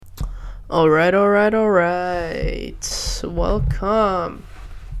Alright. Welcome.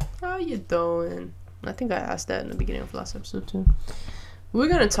 How you doing? I think I asked that in the beginning of last episode too. We're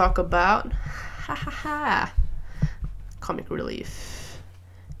gonna talk about comic relief.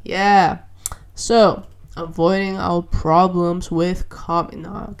 Yeah. So, avoiding our problems with comic.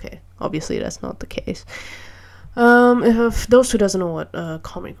 No, okay. Obviously, that's not the case. If those who doesn't know what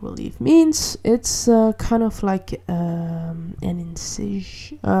comic relief means, it's kind of like an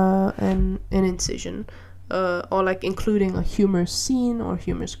incision, or like including a humorous scene or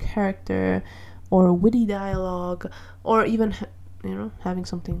humorous character, or witty dialogue, or even having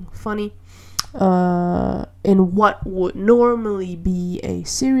something funny in what would normally be a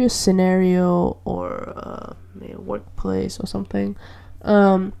serious scenario or maybe a workplace or something.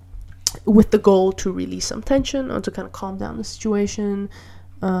 With the goal to release some tension or to kind of calm down the situation.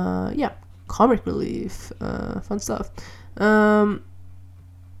 Comic relief, fun stuff.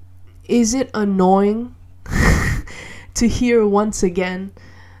 Is it annoying to hear once again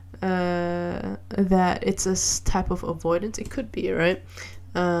that it's a type of avoidance? It could be, right?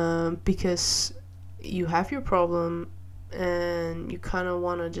 Because you have your problem and you kind of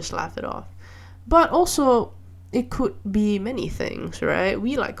want to just laugh it off. But also, it could be many things, right?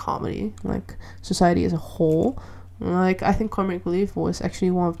 We like comedy, like society as a whole. Like, I think comic relief was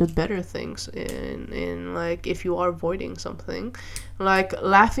actually one of the better things in like, if you are avoiding something. Like,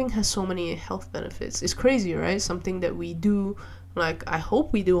 laughing has so many health benefits. It's crazy, right? Something that we do, like, I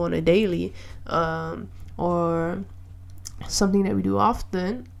hope we do on a daily, or something that we do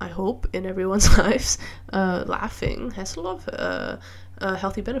often, I hope, in everyone's lives. Laughing has a lot of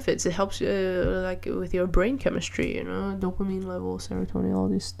healthy benefits. It helps you like with your brain chemistry, dopamine levels, serotonin, all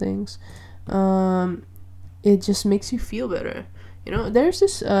these things. It just makes you feel better. There's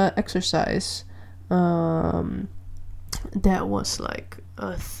this exercise that was like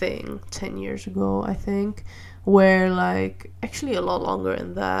a thing 10 years ago, I think, where like actually a lot longer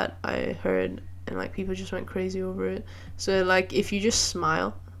than that, I heard, and like people just went crazy over it. So like if you just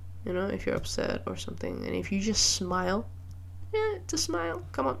smile, if you're upset or something, and if you just smile, it's a smile.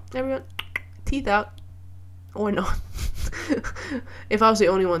 Come on, everyone. Teeth out. Or not. If I was the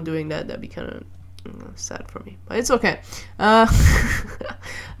only one doing that, that'd be kind of sad for me. But it's okay.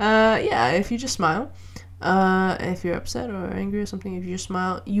 If you just smile, if you're upset or angry or something, if you just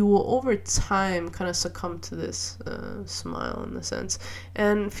smile, you will over time kind of succumb to this smile in a sense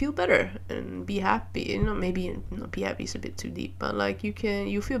and feel better and be happy. Maybe be happy is a bit too deep, but like you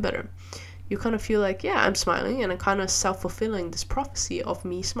feel better. You kind of feel like, I'm smiling, and I'm kind of self-fulfilling. This prophecy of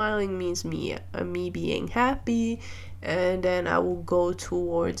me smiling means me being happy, and then I will go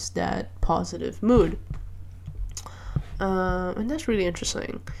towards that positive mood. And that's really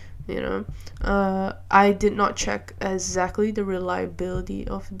interesting, I did not check exactly the reliability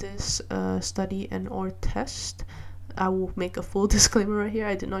of this study and or test. I will make a full disclaimer right here.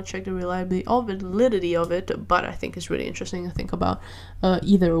 I did not check the reliability or validity of it, but I think it's really interesting to think about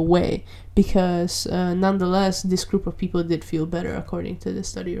either way, because nonetheless, this group of people did feel better according to the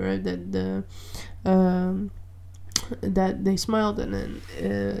study, right? That they smiled and then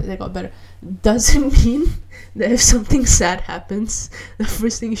they got better. Doesn't mean that if something sad happens, the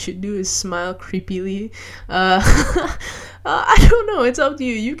first thing you should do is smile creepily. I don't know. It's up to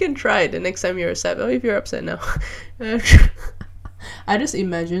you. You can try it the next time you're sad. Or if you're upset now. I just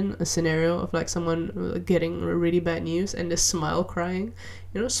imagine a scenario of like someone getting really bad news and just smile crying.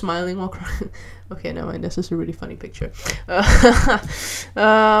 Smiling while crying. Okay, never mind. This is a really funny picture. But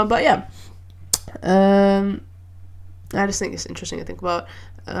yeah. I just think it's interesting to think about.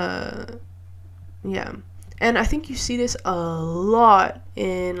 And I think you see this a lot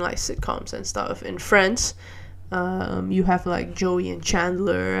in like sitcoms and stuff. In Friends, you have like Joey and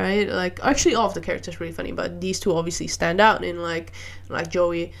Chandler, right? Like, actually all of the characters are really funny, but these two obviously stand out in like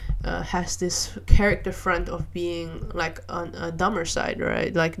Joey has this character front of being like on a dumber side,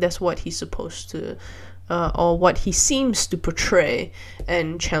 right? Like that's what he's supposed to or what he seems to portray,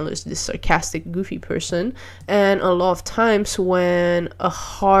 and Chandler's this sarcastic, goofy person. And a lot of times when a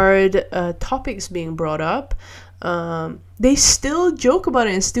hard topic is being brought up, they still joke about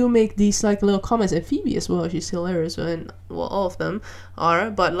it and still make these like little comments. And Phoebe as well, she's hilarious, and well, all of them are,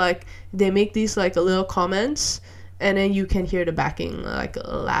 but like they make these like little comments, and then you can hear the backing like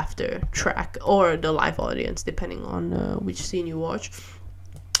laughter track or the live audience depending on which scene you watch.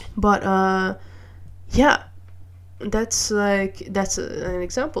 But that's an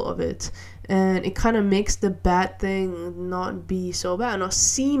example of it, and it kind of makes the bad thing not be so bad, not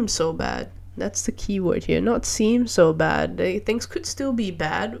seem so bad, That's the key word here. Not seem so bad. Things could still be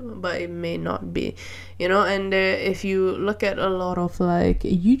bad, but it may not be, and if you look at a lot of like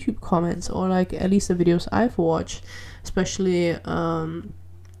YouTube comments, or like at least the videos I've watched, especially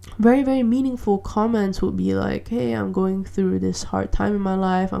very, very meaningful comments would be like, hey, I'm going through this hard time in my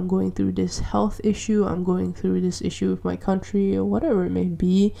life, I'm going through this health issue, I'm going through this issue with my country, or whatever it may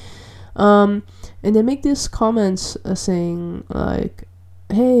be. And they make these comments saying like,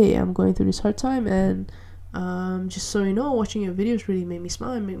 hey, I'm going through this hard time, and just so you know, watching your videos really made me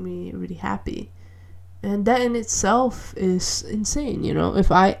smile and made me really happy. And that in itself is insane,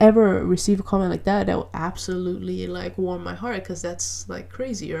 If I ever receive a comment like that, that will absolutely like warm my heart, because that's like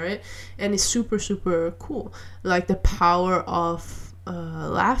crazy, right? And it's super, super cool. Like the power of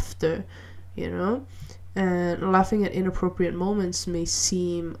laughter, and laughing at inappropriate moments may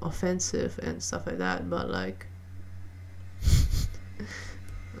seem offensive and stuff like that, but like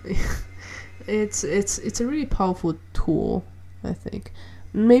it's a really powerful tool, I think.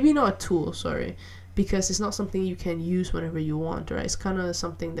 Maybe not a tool, sorry, because it's not something you can use whenever you want, right? It's kind of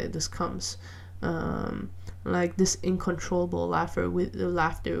something that just comes like this uncontrollable laughter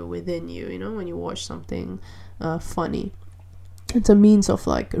within you, when you watch something funny. It's a means of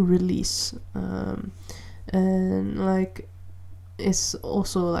like release, and like it's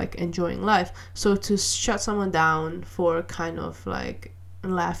also like enjoying life. So to shut someone down for kind of like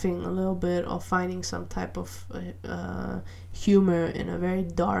laughing a little bit, or finding some type of humor in a very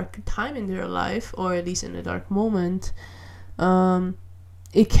dark time in their life, or at least in a dark moment,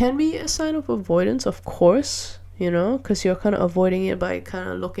 it can be a sign of avoidance, of course, because you're kind of avoiding it by kind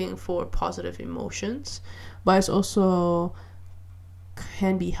of looking for positive emotions. But it's also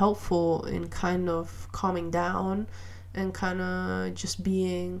can be helpful in kind of calming down and kind of just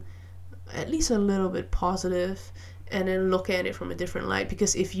being at least a little bit positive, and then look at it from a different light.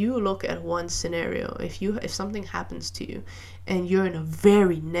 Because if you look at one scenario, if something happens to you and you're in a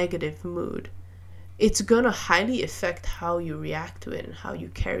very negative mood, it's gonna highly affect how you react to it and how you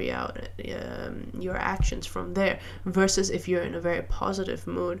carry out your actions from there, versus if you're in a very positive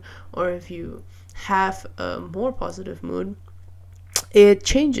mood, or if you have a more positive mood. It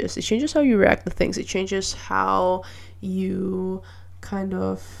changes how you react to things. It changes how you kind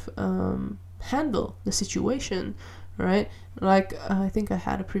of handle the situation, right? Like I think I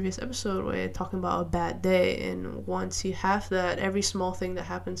had a previous episode where talking about a bad day, and once you have that, every small thing that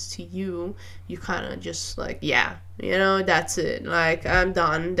happens to you, you kind of just like, yeah, that's it, like I'm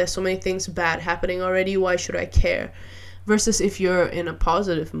done, there's so many things bad happening already, why should I care? Versus if you're in a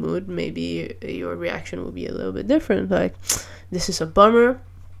positive mood, maybe your reaction will be a little bit different, like, this is a bummer,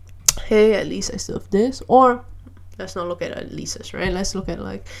 hey, at least I still have this. Or let's not look at least, right? Let's look at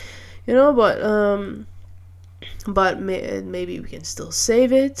like, but maybe we can still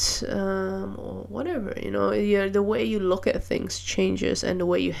save it, or whatever, the way you look at things changes, and the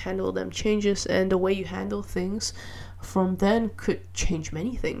way you handle them changes, and the way you handle things from then could change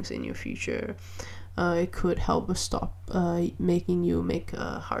many things in your future. It could help us stop making you make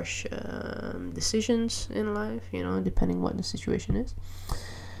harsh decisions in life, depending what the situation is.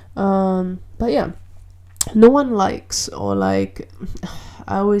 But yeah, no one likes, or like,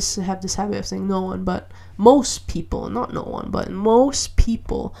 I always have this habit of saying no one, but most people, not no one, but most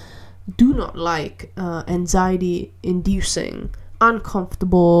people do not like anxiety inducing,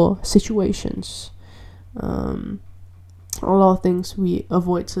 uncomfortable situations. A lot of things we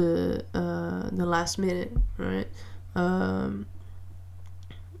avoid to the last minute, right?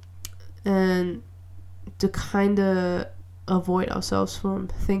 And to kind of avoid ourselves from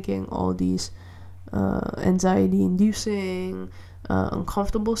thinking all these anxiety inducing,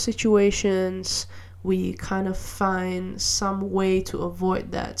 uncomfortable situations, we kind of find some way to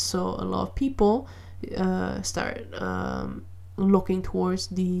avoid that. So a lot of people start looking towards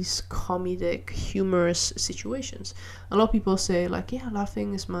these comedic, humorous situations. A lot of people say like, yeah,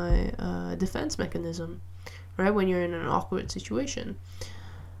 laughing is my defense mechanism, right? When you're in an awkward situation.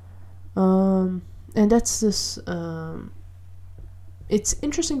 And that's this, it's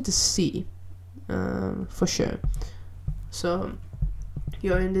interesting to see, for sure. So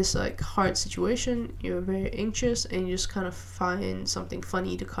you're in this like hard situation, you're very anxious, and you just kind of find something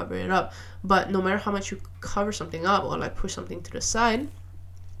funny to cover it up. But no matter how much you cover something up, or like push something to the side,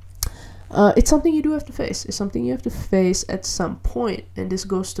 it's something you do have to face. It's something you have to face at some point. And this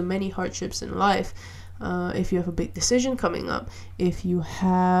goes to many hardships in life. If you have a big decision coming up, if you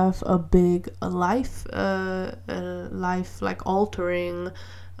have a big life like altering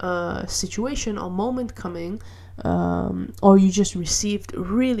situation or moment coming, or you just received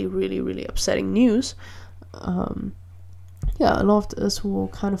really, really, really upsetting news, a lot of us will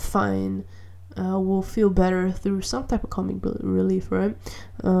kind of find will feel better through some type of comic relief, right?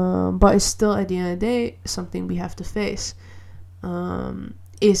 But it's still, at the end of the day, something we have to face.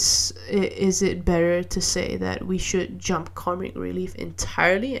 Is it better to say that we should jump comic relief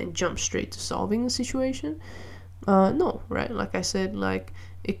entirely and jump straight to solving the situation? No, right? Like I said, like,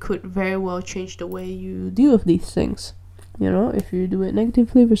 it could very well change the way you deal with these things, if you do it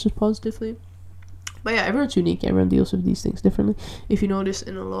negatively versus positively. But yeah, everyone's unique. Everyone deals with these things differently. If you notice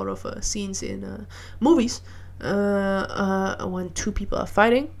in a lot of scenes in movies, when two people are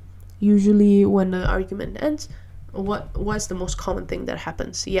fighting, usually when the argument ends, what's the most common thing that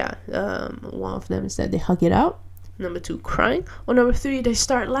happens? One of them is that they hug it out. Number 2, crying. Or number 3, they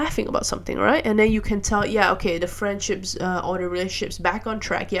start laughing about something, right? And then you can tell, okay, the friendships or the relationships back on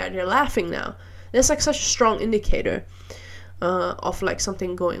track. Yeah, they're laughing now. That's like such a strong indicator of like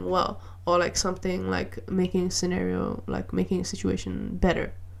something going well, or like something like making a scenario, like making a situation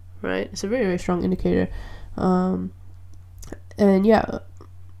better, right? It's a very, very strong indicator. And yeah,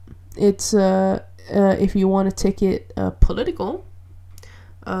 it's if you want to take it political,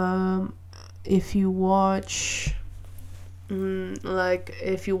 if you watch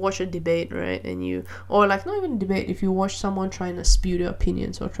if you watch a debate, right, and or like not even a debate, if you watch someone trying to spew their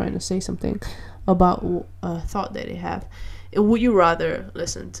opinions or trying to say something about a thought that they have, would you rather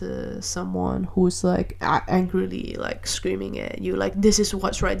listen to someone who's like angrily like screaming at you like, this is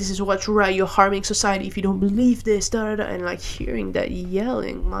what's right, you're harming society if you don't believe this, and like hearing that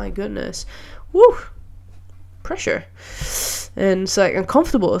yelling, my goodness, woo, pressure, and it's like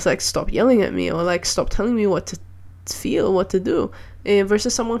uncomfortable. It's like, stop yelling at me, or like stop telling me what to feel, what to do,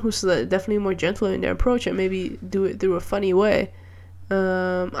 versus someone who's definitely more gentle in their approach and maybe do it through a funny way.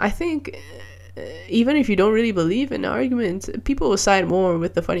 I think even if you don't really believe in the argument, people will side more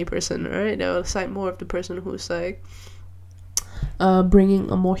with the funny person, right? They'll side more of the person who's like bringing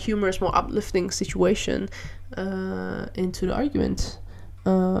a more humorous, more uplifting situation into the argument.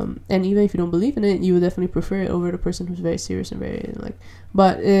 And even if you don't believe in it, you would definitely prefer it over the person who's very serious and very like,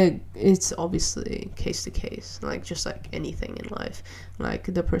 but it's obviously case to case, like just like anything in life.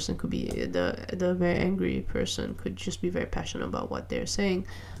 Like the person could be the very angry person could just be very passionate about what they're saying.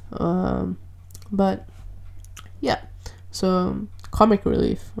 But yeah, so comic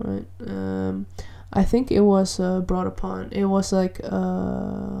relief, right? I think it was brought like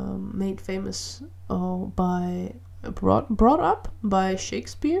made famous brought up by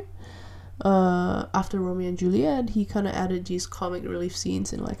Shakespeare. After Romeo and Juliet, he kind of added these comic relief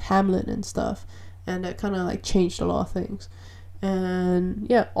scenes in like Hamlet and stuff, and that kind of like changed a lot of things. And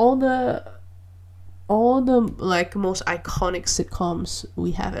yeah, all the like most iconic sitcoms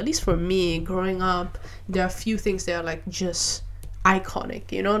we have, at least for me growing up, there are a few things that are like just iconic,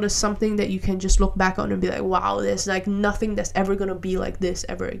 there's something that you can just look back on and be like, wow, there's like nothing that's ever gonna be like this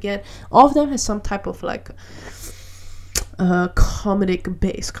ever again. All of them has some type of like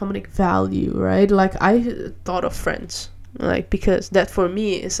comedic value, right? Like I thought of Friends, like, because that for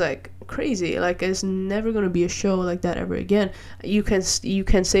me is like crazy. Like, it's never gonna be a show like that ever again. You can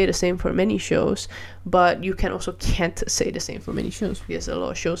say the same for many shows, but you can also can't say the same for many shows, because a lot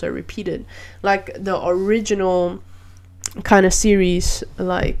of shows are repeated. Like the original kind of series,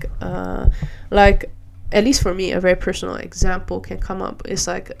 like at least for me, a very personal example can come up. It's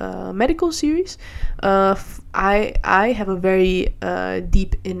like a medical series. I have a very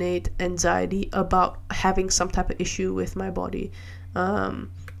deep innate anxiety about having some type of issue with my body.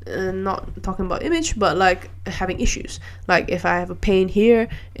 Not talking about image, but like having issues. Like if I have a pain here,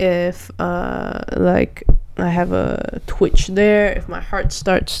 if like I have a twitch there, if my heart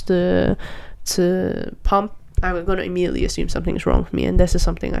starts to pump, I'm going to immediately assume something's wrong with me, and this is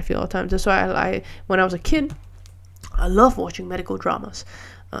something I feel all the time. That's why I when I was a kid, I love watching medical dramas.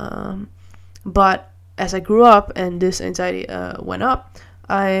 But as I grew up and this anxiety went up,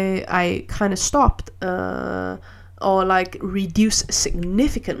 I kind of stopped or like reduced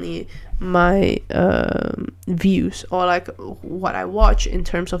significantly my views, or like what I watch in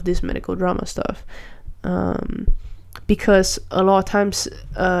terms of this medical drama stuff. Because a lot of times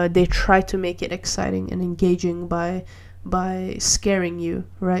they try to make it exciting and engaging by scaring you,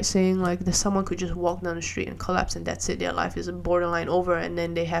 right? Saying like that someone could just walk down the street and collapse, and that's it, their life is borderline over, and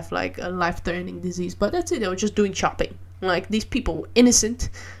then they have like a life-threatening disease, but that's it, they were just doing shopping. Like, these people were innocent,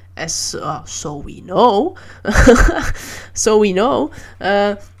 as so we know.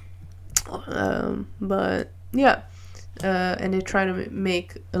 But yeah. And they try to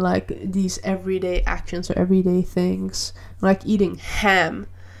make like these everyday actions or everyday things, like eating ham,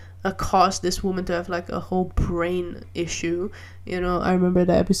 caused this woman to have like a whole brain issue. I remember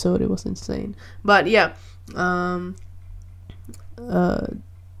that episode; it was insane. But yeah,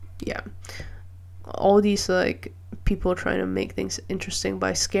 all these like people trying to make things interesting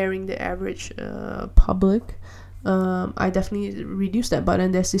by scaring the average public. I definitely reduced that. But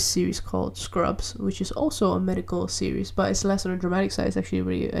then there's this series called Scrubs, which is also a medical series, but it's less on the dramatic side. It's actually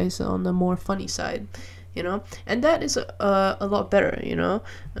really is on the more funny side, you know, and that is a lot better, you know.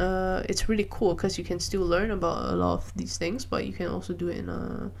 It's really cool because you can still learn about a lot of these things, but you can also do it in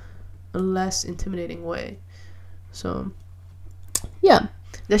a less intimidating way. So yeah,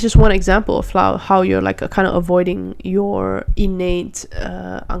 that's just one example of how you're like kind of avoiding your innate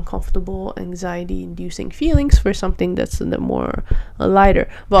uncomfortable, anxiety inducing feelings for something that's the more lighter.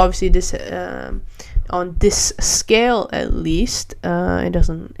 But obviously this on this scale at least, it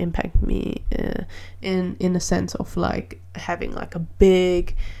doesn't impact me in a sense of like having like a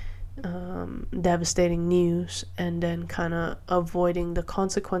big devastating news and then kind of avoiding the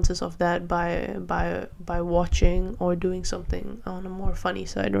consequences of that by watching or doing something on a more funny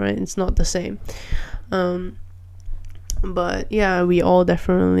side, right? It's not the same. But yeah, we all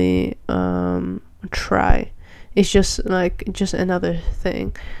definitely try. It's just another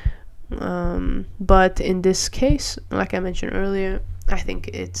thing. But in this case, like I mentioned earlier, I think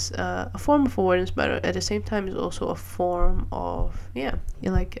it's a form of avoidance, but at the same time it's also a form of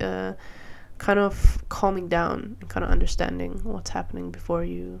kind of calming down and kind of understanding what's happening before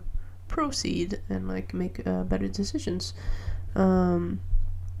you proceed and like make better decisions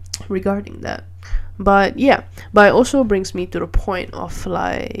regarding that. But it also brings me to the point of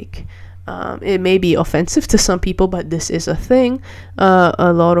like, it may be offensive to some people, but this is a thing.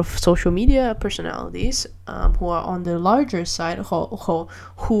 A lot of social media personalities who are on the larger side,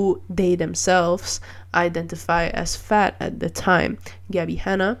 who they themselves identify as fat at the time. Gabby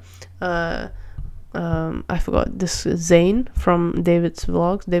Hanna, I forgot this, Zane from David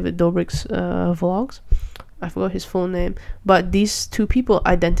Dobrik's vlogs. I forgot his full name, but these two people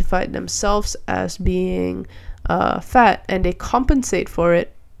identified themselves as being fat, and they compensate for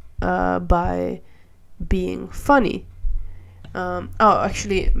it by being funny.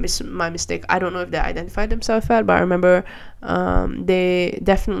 Actually, my mistake. I don't know if they identified themselves fat, but I remember they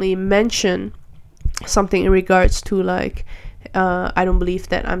definitely mention something in regards to like, I don't believe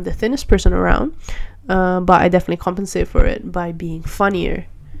that I'm the thinnest person around, but I definitely compensate for it by being funnier.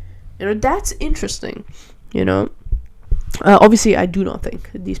 You know, that's interesting. You know, obviously I do not think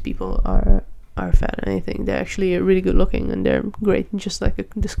these people are fat or anything. They're actually really good looking and they're great. Just like a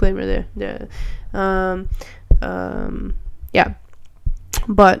disclaimer there. Yeah.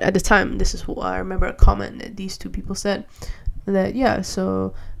 But at the time, this is what I remember a comment that these two people said that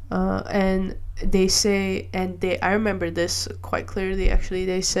and they say, I remember this quite clearly actually.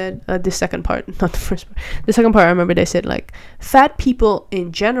 They said the second part, not the first part. The second part I remember they said like, fat people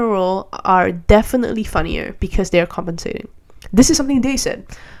in general are definitely funnier because they're compensating. This is something they said.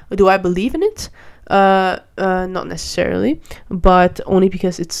 Do I believe in it? Not necessarily, but only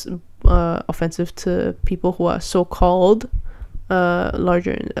because it's offensive to people who are so-called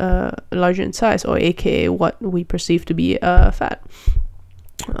larger in size, or aka what we perceive to be fat.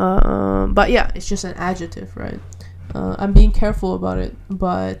 But yeah, it's just an adjective, right? I'm being careful about it,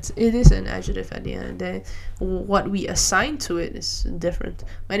 but it is an adjective at the end of the day. What we assign to it is different.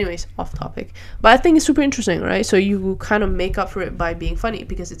 But anyways, off topic. But I think it's super interesting, right? So you kind of make up for it by being funny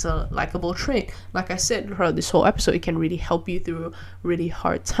because it's a likable trait. Like I said throughout this whole episode, it can really help you through really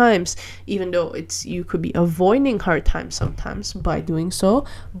hard times, even though you could be avoiding hard times sometimes by doing so.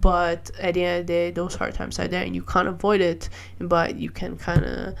 But at the end of the day, those hard times are there and you can't avoid it, but you can kind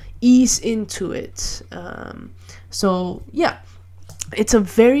of ease into it. So yeah, it's a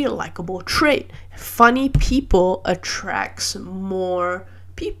very likable trait. Funny people attracts more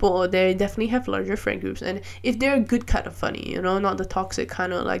people. They definitely have larger friend groups, and if they're a good kind of funny, you know, not the toxic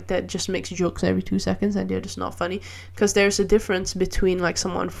kind of like that just makes jokes every 2 seconds and they're just not funny. Because there's a difference between like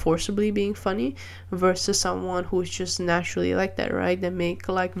someone forcibly being funny versus someone who's just naturally like that, right? They make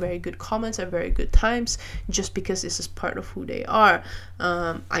like very good comments at very good times just because this is part of who they are.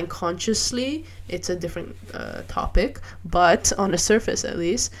 Unconsciously, it's a different topic, but on the surface at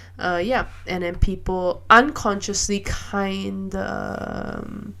least, yeah. And then people unconsciously kind of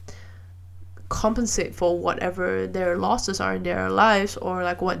compensate for whatever their losses are in their lives, or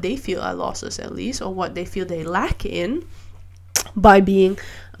like what they feel are losses at least, or what they feel they lack in, by being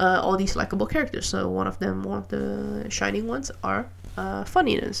all these likable characters. So one of the shining ones are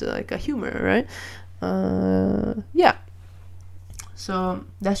funniness, like a humor, right? Yeah. So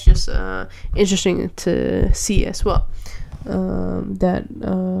that's just interesting to see as well.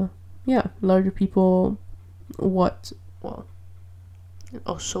 Yeah, larger people,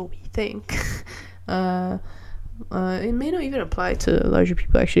 so we think, It may not even apply to larger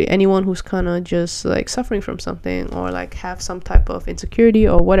people, actually. Anyone who's kind of just like suffering from something, or like have some type of insecurity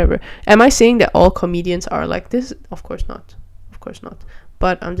or whatever. Am I saying that all comedians are like this? Of course not. Of course not.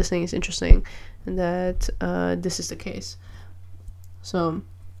 But I'm just saying it's interesting that this is the case. So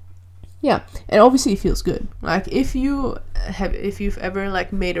yeah, and obviously it feels good. Like if you've ever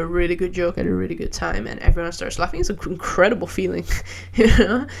like made a really good joke at a really good time and everyone starts laughing, it's an incredible feeling. You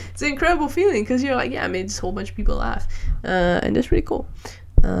know, it's an incredible feeling because you're like, yeah, I made this whole bunch of people laugh, and that's really cool.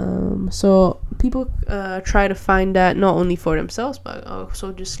 So people try to find that not only for themselves but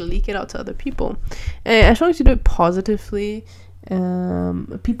also just leak it out to other people, and as long as you do it positively,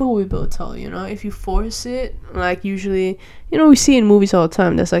 people will be able to tell. You know, if you force it, like usually, you know, we see in movies all the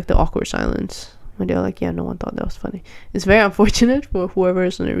time, there's like the awkward silence when they're like, yeah, no one thought that was funny. It's very unfortunate for whoever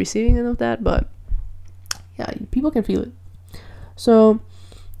is on the receiving end of that, but yeah, people can feel it. So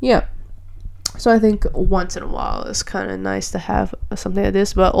yeah, so I think once in a while it's kind of nice to have something like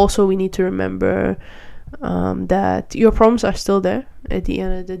this, but also we need to remember that your problems are still there at the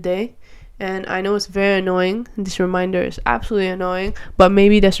end of the day. And I know it's very annoying. This reminder is absolutely annoying, but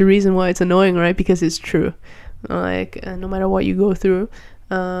maybe there's a reason why it's annoying, right? Because it's true. Like, no matter what you go through,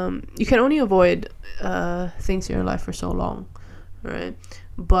 you can only avoid things in your life for so long, right?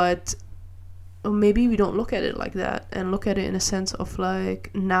 But maybe we don't look at it like that, and look at it in a sense of like,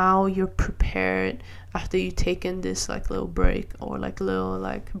 now you're prepared after you've taken this like little break or like little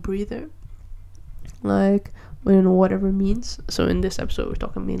like breather, like, you know, whatever it means. So in this episode we're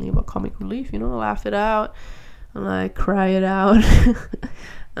talking mainly about comic relief, you know, laugh it out and like cry it out.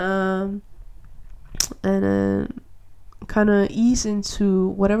 And then kind of ease into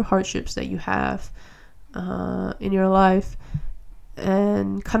whatever hardships that you have in your life,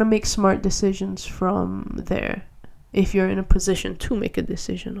 and kind of make smart decisions from there, if you're in a position to make a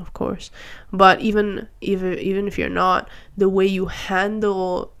decision, of course. But even if you're not, the way you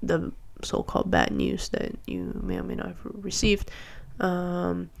handle the so-called bad news that you may or may not have received,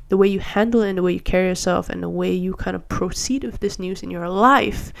 the way you handle it and the way you carry yourself and the way you kind of proceed with this news in your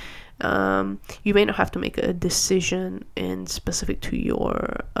life, you may not have to make a decision in specific to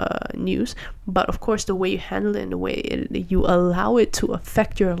your news, but of course the way you handle it and the way you allow it to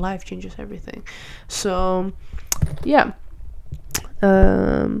affect your life changes everything. So yeah,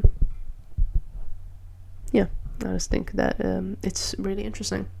 I just think that it's really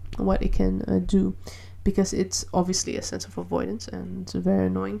interesting what it can do, because it's obviously a sense of avoidance and it's very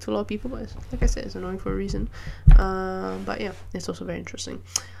annoying to a lot of people, but like I said, it's annoying for a reason. But yeah, it's also very interesting.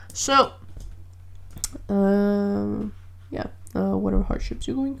 So whatever hardships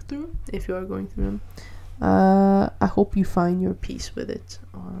you're going through, if you are going through them, I hope you find your peace with it,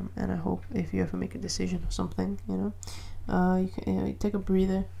 and I hope if you ever make a decision or something, you know, you can take a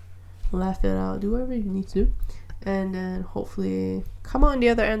breather, laugh it out, do whatever you need to do, and then hopefully come on the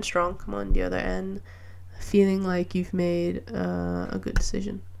other end strong, come on the other end feeling like you've made a good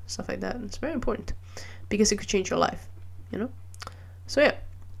decision, stuff like that. And it's very important because it could change your life, you know. So yeah,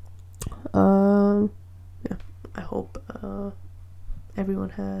 I hope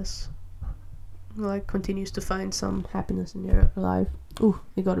everyone has continues to find some happiness in their life. Ooh,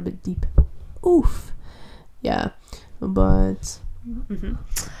 it got a bit deep. Oof. Yeah, but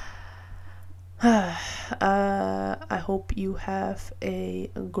I hope you have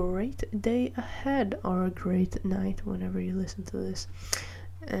a great day ahead, or a great night whenever you listen to this,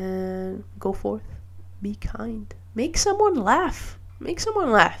 and go forth, be kind, make someone laugh.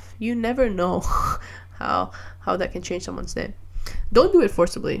 You never know how that can change someone's day. Don't do it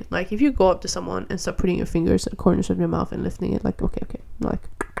forcibly. Like, if you go up to someone and start putting your fingers at corners of your mouth and lifting it, like, okay, like,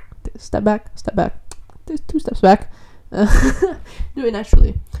 step back, there's 2 steps back. Do it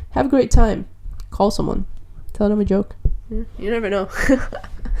naturally. Have a great time. Call someone, tell them a joke. Yeah, you never know.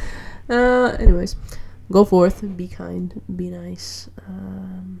 Anyways, go forth, be kind, be nice,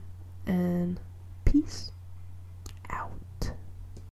 and peace.